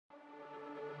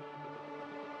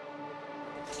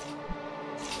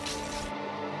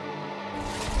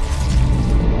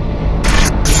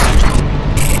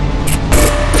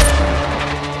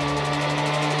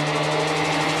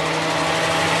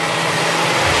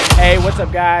Hey, what's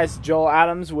up guys? Joel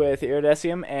Adams with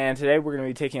Iridesium, and today we're going to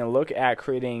be taking a look at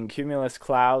creating cumulus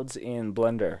clouds in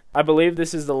Blender. I believe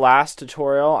this is the last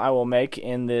tutorial I will make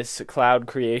in this cloud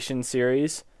creation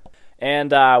series.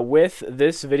 And with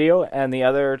this video and the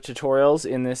other tutorials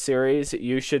in this series,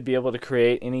 you should be able to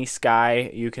create any sky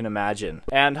you can imagine,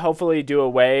 and hopefully do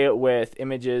away with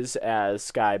images as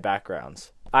sky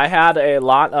backgrounds. I had a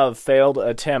lot of failed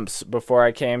attempts before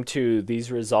I came to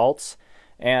these results.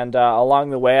 And along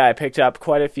the way, I picked up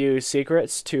quite a few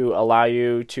secrets to allow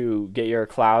you to get your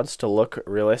clouds to look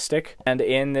realistic. And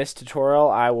in this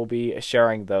tutorial, I will be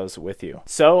sharing those with you.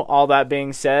 So, all that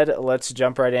being said, let's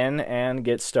jump right in and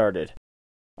get started.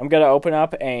 I'm going to open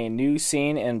up a new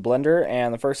scene in Blender,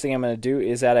 and the first thing I'm going to do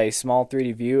is add a small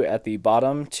 3D view at the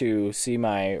bottom to see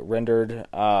my rendered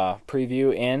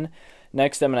preview in.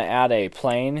 Next, I'm going to add a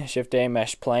plane, Shift-A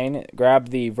Mesh Plane, grab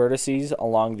the vertices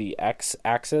along the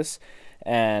X-axis,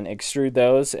 and extrude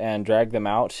those and drag them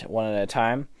out one at a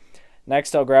time.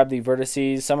 Next, I'll grab the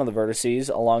vertices, some of the vertices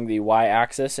along the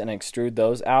Y-axis and extrude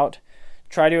those out.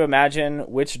 Try to imagine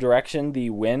which direction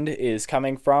the wind is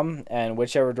coming from, and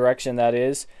whichever direction that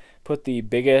is, put the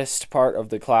biggest part of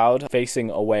the cloud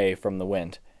facing away from the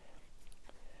wind.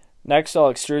 Next,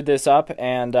 I'll extrude this up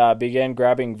and begin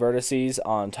grabbing vertices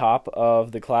on top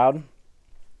of the cloud.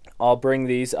 I'll bring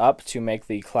these up to make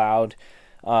the cloud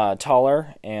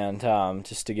taller and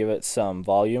just to give it some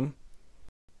volume.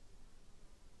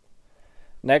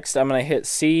 Next, I'm going to hit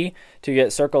C to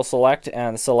get circle select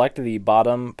and select the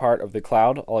bottom part of the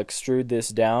cloud. I'll extrude this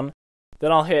down.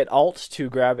 Then I'll hit Alt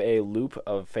to grab a loop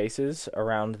of faces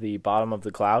around the bottom of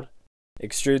the cloud.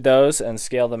 Extrude those and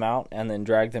scale them out and then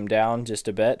drag them down just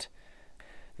a bit.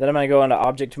 Then I'm going to go into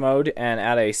object mode and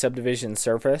add a subdivision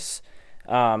surface.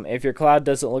 If your cloud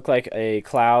doesn't look like a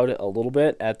cloud a little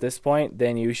bit at this point,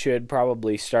 then you should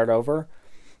probably start over.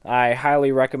 I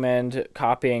highly recommend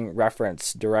copying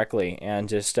reference directly and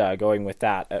just going with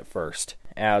that at first,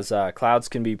 as clouds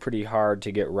can be pretty hard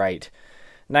to get right.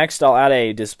 Next, I'll add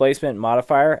a displacement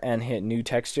modifier and hit new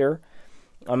texture.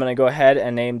 I'm going to go ahead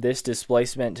and name this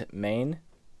displacement main.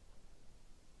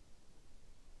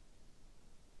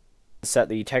 Set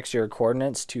the texture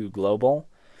coordinates to global.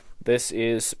 This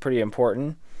is pretty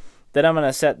important. Then I'm going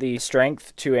to set the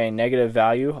strength to a negative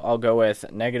value. I'll go with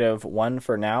 -1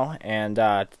 for now, and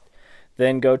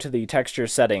then go to the texture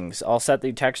settings. I'll set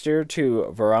the texture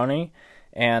to Voronoi,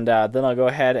 and then I'll go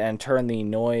ahead and turn the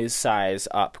noise size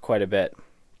up quite a bit.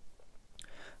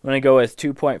 I'm going to go with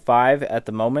 2.5 at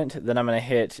the moment. Then I'm going to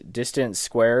hit distance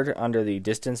squared under the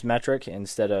distance metric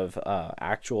instead of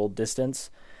actual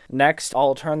distance. Next,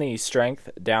 I'll turn the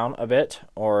strength down a bit,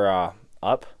 or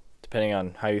up, depending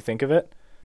on how you think of it.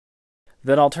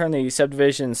 Then I'll turn the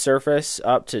subdivision surface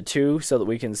up to 2 so that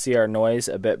we can see our noise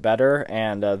a bit better,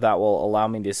 and that will allow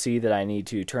me to see that I need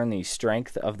to turn the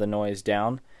strength of the noise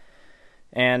down.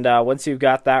 And once you've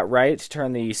got that right,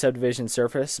 turn the subdivision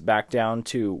surface back down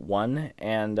to 1,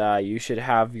 and you should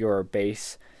have your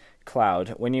base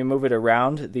cloud. When you move it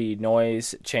around, the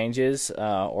noise changes,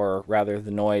 or rather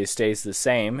the noise stays the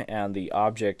same, and the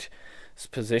object's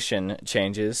position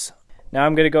changes. Now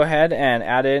I'm going to go ahead and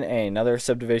add in another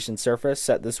subdivision surface,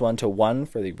 set this one to 1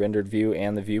 for the rendered view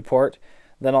and the viewport.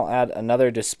 Then I'll add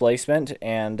another displacement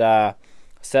and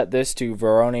set this to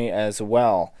Voronoi as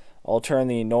well. I'll turn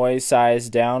the noise size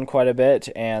down quite a bit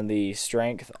and the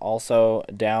strength also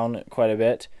down quite a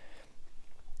bit.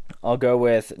 I'll go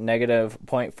with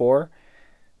 -0.4.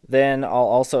 Then I'll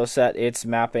also set its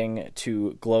mapping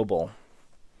to global.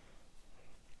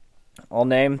 I'll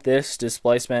name this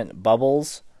displacement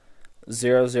bubbles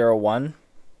 001.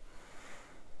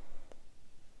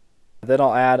 Then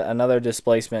I'll add another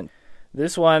displacement.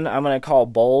 This one I'm going to call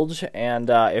bulge, and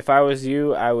if I was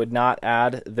you, I would not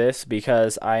add this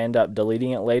because I end up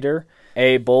deleting it later.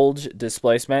 A bulge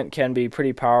displacement can be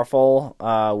pretty powerful,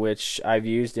 which I've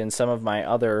used in some of my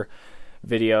other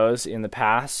videos in the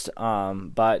past,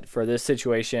 but for this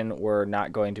situation we're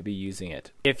not going to be using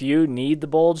it. If you need the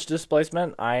bulge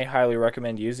displacement, I highly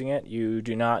recommend using it. You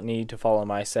do not need to follow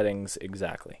my settings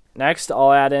exactly. Next,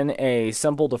 I'll add in a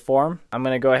simple deform. I'm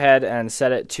going to go ahead and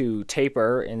set it to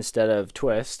taper instead of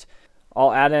twist.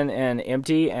 I'll add in an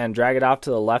empty and drag it off to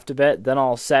the left a bit. Then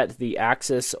I'll set the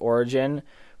axis origin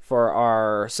for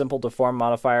our simple deform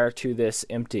modifier to this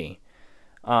empty.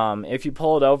 If you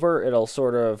pull it over, it'll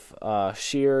sort of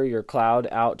shear your cloud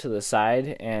out to the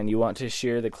side, and you want to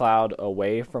shear the cloud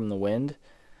away from the wind,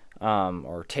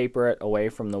 or taper it away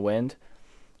from the wind.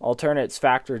 I'll turn its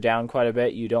factor down quite a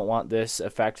bit. You don't want this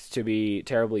effect to be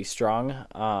terribly strong.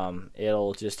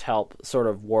 It'll just help sort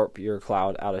of warp your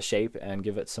cloud out of shape and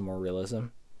give it some more realism.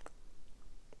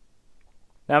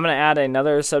 Now I'm going to add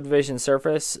another subdivision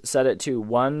surface, set it to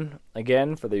 1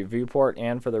 again for the viewport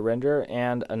and for the render,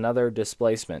 and another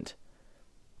displacement.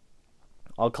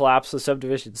 I'll collapse the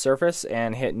subdivision surface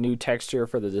and hit new texture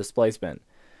for the displacement.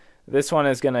 This one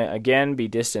is going to again be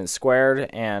distance squared,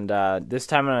 and this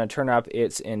time I'm going to turn up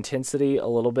its intensity a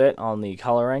little bit on the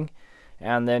coloring,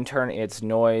 and then turn its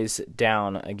noise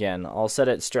down again. I'll set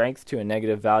its strength to a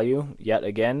negative value yet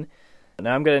again.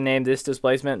 Now I'm going to name this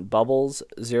displacement Bubbles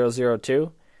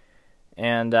 002,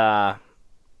 and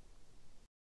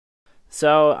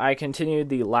so I continued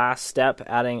the last step,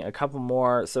 adding a couple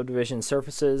more subdivision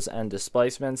surfaces and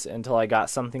displacements until I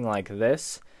got something like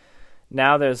this.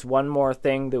 Now there's one more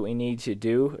thing that we need to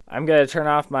do. I'm going to turn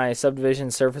off my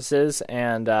subdivision surfaces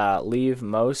and leave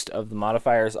most of the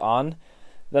modifiers on.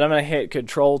 Then I'm going to hit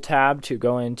Control-Tab to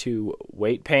go into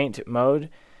weight paint mode,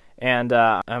 and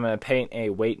I'm going to paint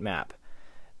a weight map.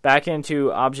 Back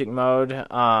into object mode,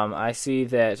 I see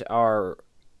that our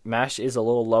mesh is a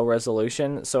little low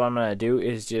resolution, so what I'm going to do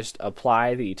is just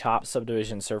apply the top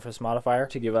subdivision surface modifier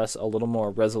to give us a little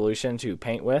more resolution to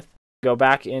paint with. Go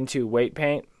back into weight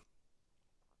paint.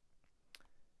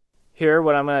 Here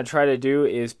what I'm going to try to do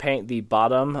is paint the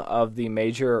bottom of the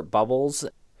major bubbles.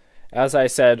 As I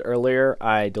said earlier,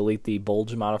 I delete the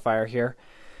bulge modifier here,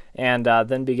 and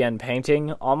then begin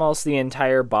painting. Almost the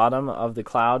entire bottom of the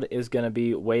cloud is going to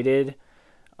be weighted.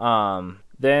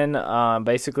 Then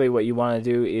basically what you want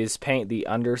to do is paint the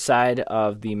underside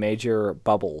of the major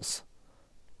bubbles.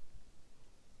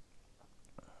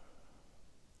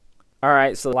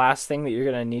 Alright, so the last thing that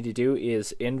you're going to need to do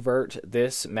is invert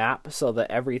this map so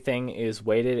that everything is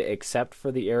weighted except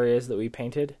for the areas that we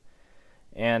painted.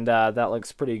 And that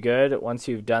looks pretty good. Once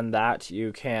you've done that,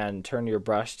 you can turn your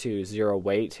brush to 0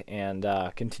 weight and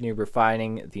continue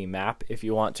refining the map if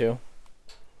you want to.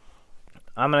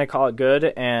 I'm going to call it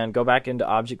good and go back into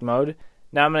object mode.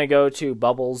 Now I'm going to go to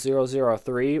Bubbles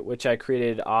 003, which I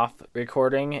created off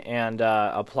recording, and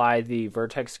apply the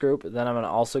vertex group. Then I'm going to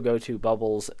also go to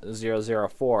Bubbles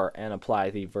 004 and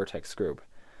apply the vertex group.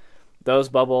 Those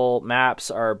bubble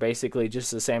maps are basically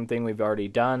just the same thing we've already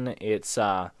done. It's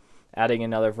adding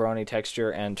another Veroni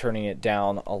texture and turning it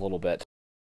down a little bit.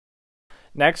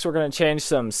 Next, we're going to change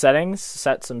some settings,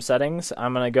 set some settings.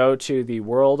 I'm going to go to the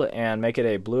world and make it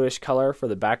a bluish color for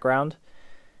the background,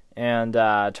 and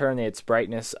turn its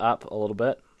brightness up a little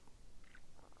bit.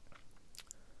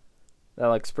 That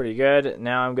looks pretty good.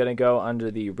 Now I'm going to go under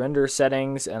the render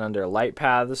settings and under light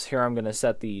paths. Here I'm going to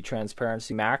set the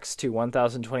transparency max to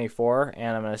 1024,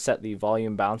 and I'm going to set the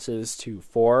volume bounces to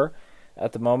 4.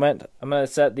 At the moment, I'm going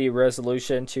to set the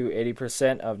resolution to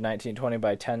 80% of 1920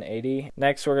 by 1080.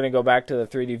 Next, we're going to go back to the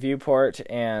 3D viewport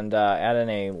and add in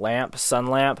a lamp, sun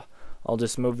lamp. I'll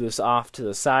just move this off to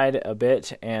the side a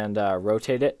bit and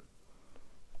rotate it.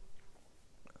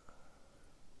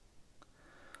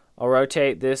 I'll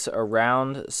rotate this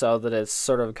around so that it's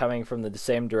sort of coming from the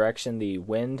same direction the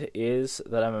wind is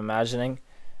that I'm imagining.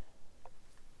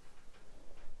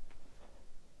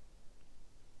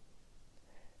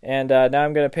 And now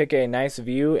I'm going to pick a nice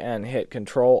view and hit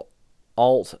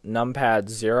Control-Alt numpad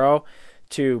 0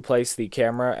 to place the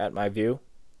camera at my view.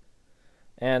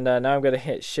 And now I'm going to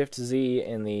hit Shift-Z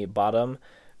in the bottom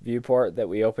viewport that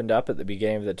we opened up at the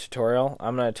beginning of the tutorial.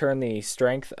 I'm going to turn the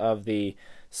strength of the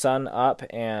sun up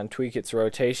and tweak its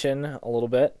rotation a little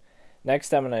bit.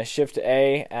 Next, I'm going to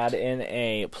Shift-A, add in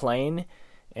a plane,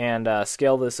 and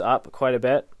scale this up quite a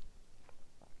bit.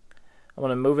 I'm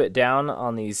going to move it down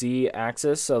on the Z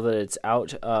axis so that it's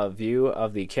out of view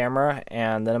of the camera,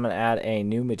 and then I'm going to add a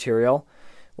new material.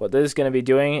 What this is going to be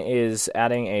doing is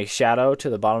adding a shadow to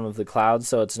the bottom of the cloud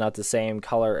so it's not the same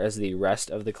color as the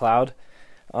rest of the cloud.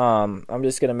 I'm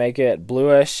just going to make it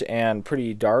bluish and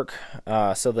pretty dark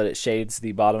so that it shades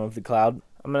the bottom of the cloud.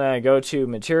 I'm going to go to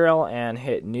Material and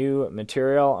hit New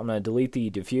Material. I'm going to delete the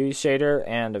Diffuse shader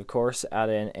and, of course, add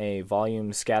in a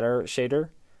Volume Scatter shader.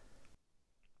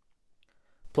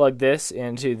 Plug this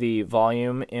into the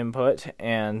volume input,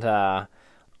 and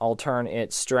I'll turn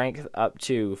its strength up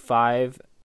to 5.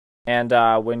 And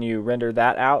when you render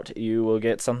that out, you will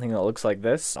get something that looks like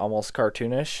this, almost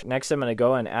cartoonish. Next, I'm going to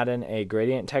go and add in a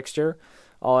gradient texture.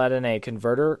 I'll add in a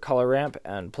converter color ramp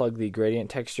and plug the gradient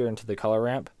texture into the color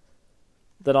ramp.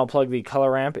 Then I'll plug the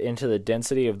color ramp into the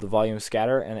density of the volume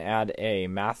scatter and add a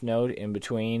math node in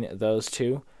between those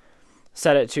two.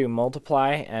 Set it to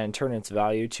multiply and turn its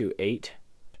value to 8.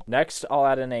 Next, I'll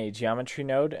add in a geometry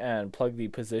node and plug the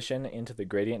position into the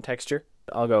gradient texture.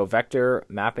 I'll go vector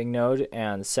mapping node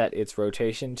and set its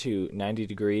rotation to 90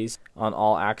 degrees on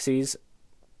all axes.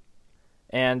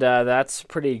 And that's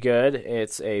pretty good.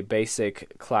 It's a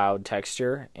basic cloud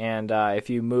texture, and if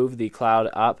you move the cloud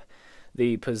up,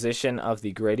 the position of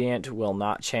the gradient will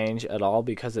not change at all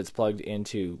because it's plugged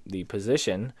into the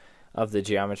position of the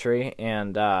geometry,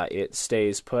 and it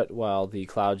stays put while the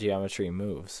cloud geometry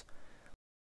moves.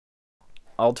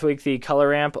 I'll tweak the color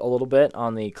ramp a little bit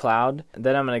on the cloud.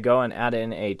 Then I'm going to go and add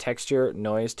in a texture,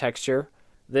 noise texture.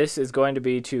 This is going to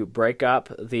be to break up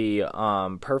the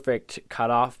perfect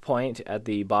cutoff point at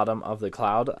the bottom of the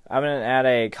cloud. I'm going to add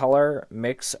a color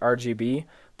mix RGB.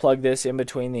 Plug this in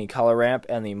between the color ramp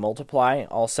and the multiply.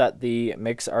 I'll set the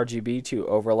mix RGB to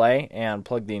overlay and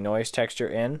plug the noise texture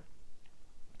in.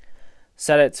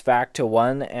 Set its FAC to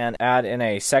 1 and add in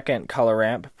a second color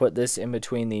ramp. Put this in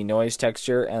between the noise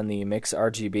texture and the mix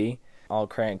RGB. I'll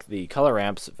crank the color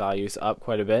ramp's values up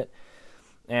quite a bit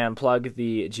and plug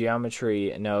the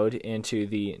geometry node into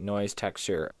the noise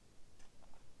texture.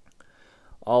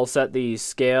 I'll set the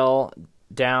scale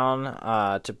down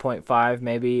to 0.5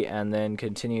 maybe, and then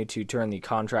continue to turn the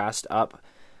contrast up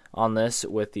on this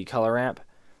with the color ramp.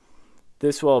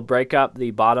 This will break up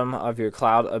the bottom of your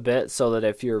cloud a bit so that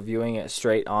if you're viewing it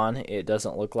straight on, it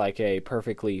doesn't look like a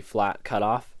perfectly flat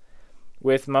cutoff.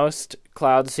 With most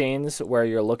cloud scenes where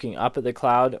you're looking up at the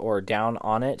cloud or down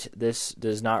on it, this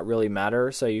does not really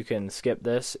matter, so you can skip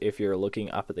this if you're looking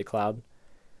up at the cloud.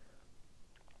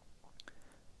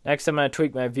 Next, I'm going to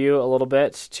tweak my view a little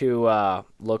bit to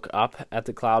look up at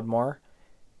the cloud more.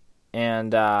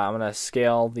 And I'm going to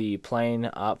scale the plane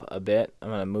up a bit. I'm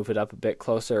going to move it up a bit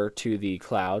closer to the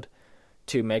cloud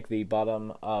to make the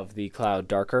bottom of the cloud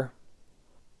darker.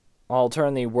 I'll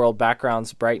turn the world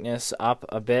background's brightness up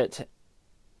a bit.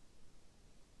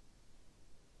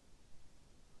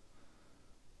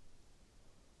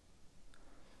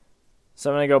 So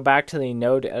I'm going to go back to the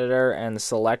node editor and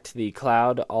select the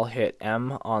cloud. I'll hit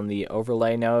M on the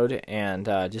overlay node and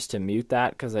just to mute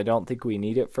that because I don't think we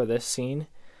need it for this scene.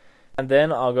 And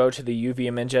then I'll go to the UV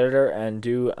image editor and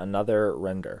do another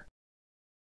render.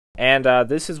 And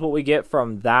this is what we get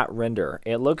from that render.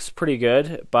 It looks pretty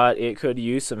good, but it could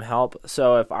use some help.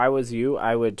 So if I was you,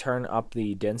 I would turn up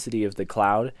the density of the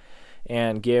cloud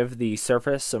and give the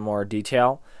surface some more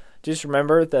detail. Just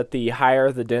remember that the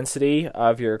higher the density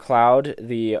of your cloud,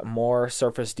 the more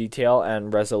surface detail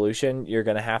and resolution you're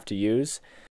going to have to use.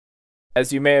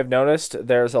 As you may have noticed,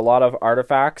 there's a lot of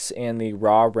artifacts in the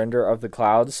raw render of the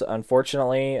clouds.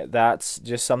 Unfortunately, that's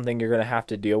just something you're going to have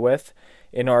to deal with.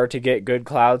 In order to get good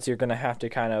clouds, you're going to have to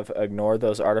kind of ignore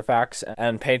those artifacts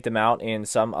and paint them out in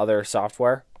some other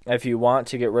software. If you want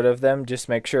to get rid of them, just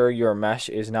make sure your mesh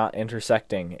is not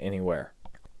intersecting anywhere.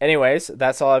 Anyways,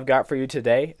 that's all I've got for you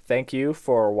today. Thank you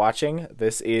for watching.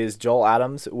 This is Joel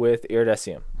Adams with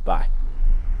Iridesium. Bye.